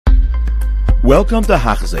Welcome to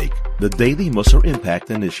Hachzik, the Daily Musar Impact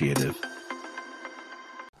Initiative.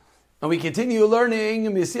 And we continue learning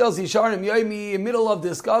Mesilas Yesharim Yomi, in middle of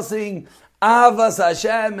discussing Avas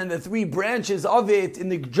Hashem and the three branches of it in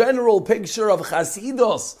the general picture of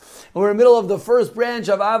Chasidus. And we're in the middle of the first branch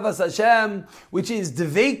of Avas Hashem, which is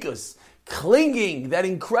Dveikus, clinging, that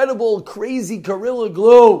incredible, crazy gorilla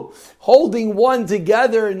glue, holding one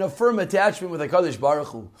together in a firm attachment with HaKadosh Baruch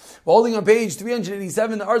Hu. We're holding on page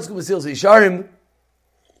 387, the article Mesilas Yesharim,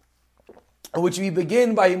 which we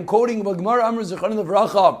begin by him quoting Gemara Amr Zechron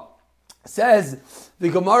Levracha. Says the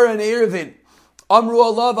Gemara in Erevin, Amru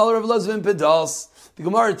Allah al Rav Elazar ben Pedas. The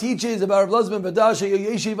Gemara teaches about Rav Elazar ben Pedas.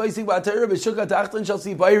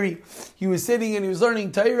 He was sitting and he was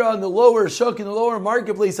learning Torah in the lower shuk, in the lower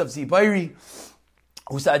marketplace of Sipairi.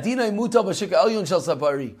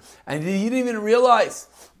 And he didn't even realize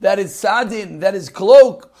that his sadin, that his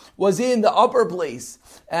cloak, was in the upper place.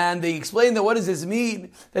 And they explained that what does this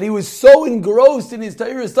mean? That he was so engrossed in his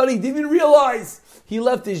Torah study, he didn't even realize he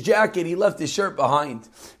left his jacket, he left his shirt behind.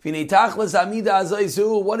 What is the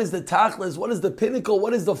tachlis? What is the pinnacle?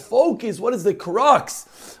 What is the focus? What is the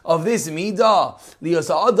crux of this midah?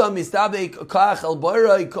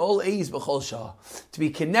 To be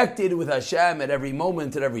connected with Hashem at every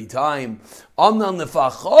moment, at every time.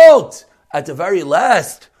 At the very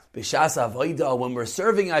last, B'shas avoda, when we're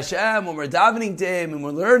serving Hashem, when we're davening to Him, and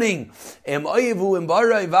we're learning, if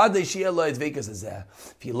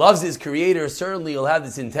he loves his Creator, certainly he'll have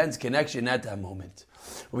this intense connection at that moment.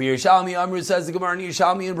 Yeshalmi Amr says the Gemara in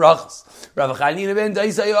Yeshalmi in Brachos. Rav Chanina ben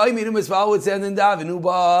Daisai Oiminim Mitzvah would send in Davinu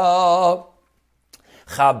Ba.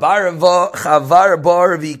 Chabar bar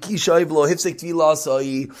v'kishay v'lo hifsek tvila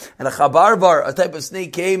sai, and a chabar bar, a type of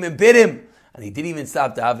snake, came and bit him. And he didn't even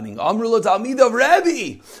stop davening. Amru lo talmid of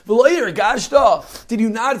Rabbi, v'loyer gashta. Did you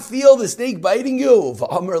not feel the snake biting you?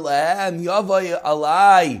 V'amr lehem yavai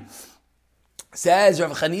alai. Says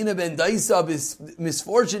Rav Chanina ben Daisa,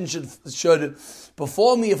 misfortune should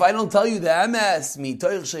befall me if I don't tell you the emes. Mi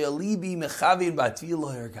toich sheyalibi mechavin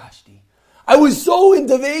b'tfilah ergashti. I was so in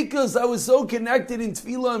Dveikus, I was so connected in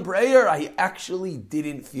tefillah and prayer, I actually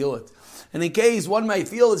didn't feel it. And in case one might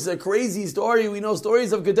feel it's a crazy story, we know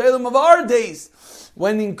stories of Gedolim of our days,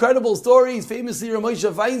 when incredible stories, famously Rav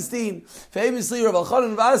Moshe Feinstein, famously Rav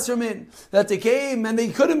Elchanan Wasserman, that they came and they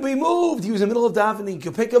couldn't be moved. He was in the middle of davening, you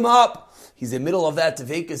could pick him up. He's in the middle of that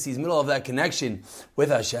Teveikus, he's in the middle of that connection with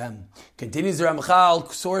Hashem. Continues the Ramchal,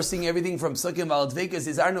 sourcing everything from Sukkim Val Teveikus,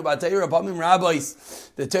 is Arnu B'Teira, Pamim Rabbis.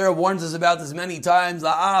 The Torah warns us about this many times,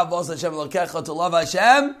 La'av Vos Hashem Elokecha, to love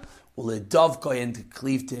Hashem, Uledavka, and to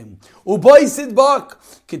cleave to Him. Uboy Sidbak,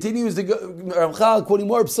 continues the Ramchal, quoting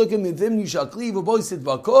more Psukim, Mithim you shall cleave, Uboy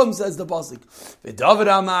Sidbakum, says the Pasuk. V'David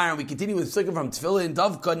Amar, and we continue with Psukim from Tefillin,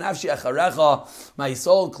 Davka Nafshi Acharecha, my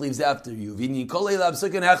soul cleaves after you. V'Yin Kolei Lab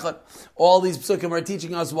Psukim Echad. All these Psukim are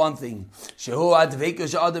teaching us one thing. Shehu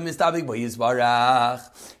Adveikus Adam Mistabik B'Yisbarach.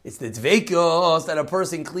 It's the Dveikus that a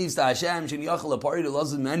person cleaves to Hashem, Shen Yachal Apari to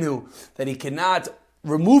Lazim Menu, that he cannot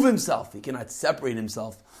remove himself, he cannot separate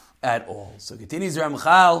himself at all. So continues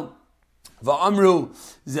Ramchal, Va'amru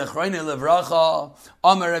Zechroine Levracha,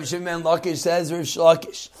 Amar Rav Shimon Lakish says, Rav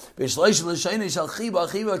Shlakish, B'shleish l'shayne shal chiba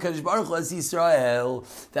Kadosh Baruch Hu es Yisrael,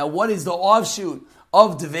 that what is the offshoot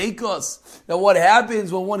of Dveikus, that what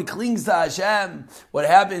happens when one clings to Hashem, what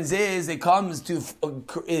happens is it comes to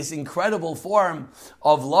this incredible form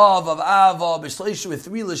of love, of Ava, B'shleish with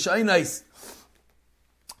three l'shaynes,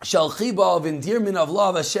 shal chiba, of endearment, of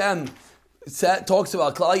love. Hashem talks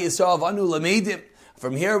about Klal Yisrael Vanu Lamedim.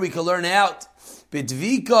 From here we can learn out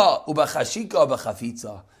B'dvika u'b'chashika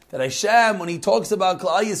u'b'chafitza, that Hashem, when He talks about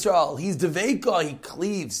Klal Yisrael, He's Dveika, He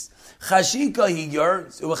cleaves. Chashika, He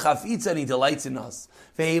yearns. U'b'chafitza, and He delights in us.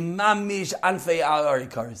 Ve'imamish anfei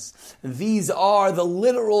arikaris. These are the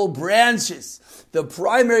literal branches, the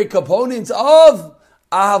primary components of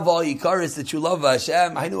Ahava Ikaris, the true love of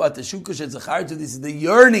Hashem. I know at the Shukush and Zachartu, this is the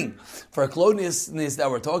yearning for closeness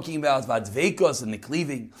that we're talking about, Vadveikos and the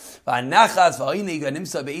cleaving, Vanachas,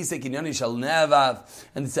 Vahinimsa Beisek in Yoni Shalnevav,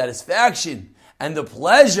 and the satisfaction and the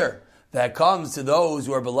pleasure that comes to those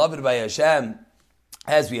who are beloved by Hashem,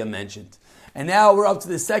 as we have mentioned. And now we're up to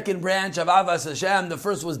the second branch of Avas Hashem. The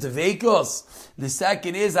first was Dveikos. The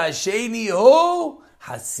second is Hasheni Hu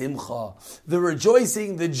Hasimcha, the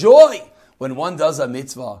rejoicing, the joy when one does a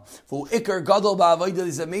mitzvah. For Iker Gadol Ba'avodah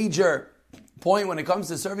is a major point when it comes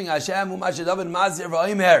to serving Hashem. Umashe David Mazir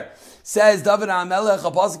V'Omer says David HaMelech, a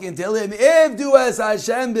pasuk in Tehillim, if do as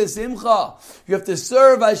Hashem b'simcha, you have to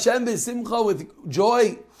serve Hashem b'simcha with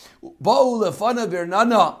joy. Ba'u lefana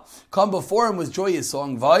birnana, come before him with joyous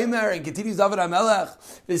song. Vaymer, and continues David HaMelech,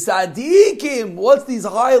 the Sadiqim, what's these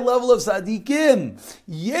high level of Sadiqim?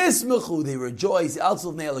 Yismechu, they rejoice.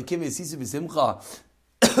 Altzul v'nei Elokim yisisu b'simcha,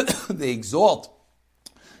 they exalt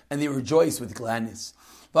and they rejoice with gladness.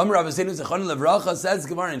 Says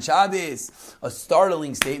Gemara in Shabbos, a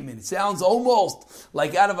startling statement. It sounds almost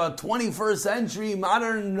like out of a 21st century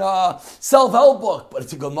modern self-help book, but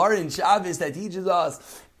it's a Gemara in Shabbos that teaches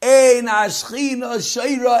us, how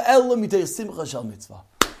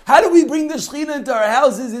do we bring the Shechina into our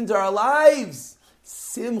houses, into our lives?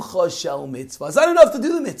 Simcha shel mitzvah. It's not enough to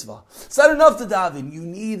do the mitzvah. It's not enough to daven. You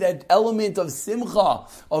need that element of simcha,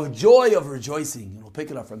 of joy, of rejoicing. And we'll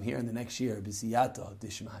pick it up from here in the next year. B'siyata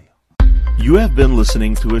d'shmaya. You have been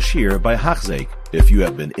listening to a shir by Hachzeik. If you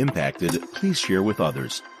have been impacted, please share with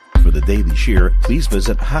others. For the daily shir, please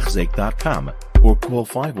visit Hachzeik.com or call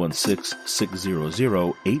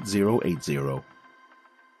 516-600-8080.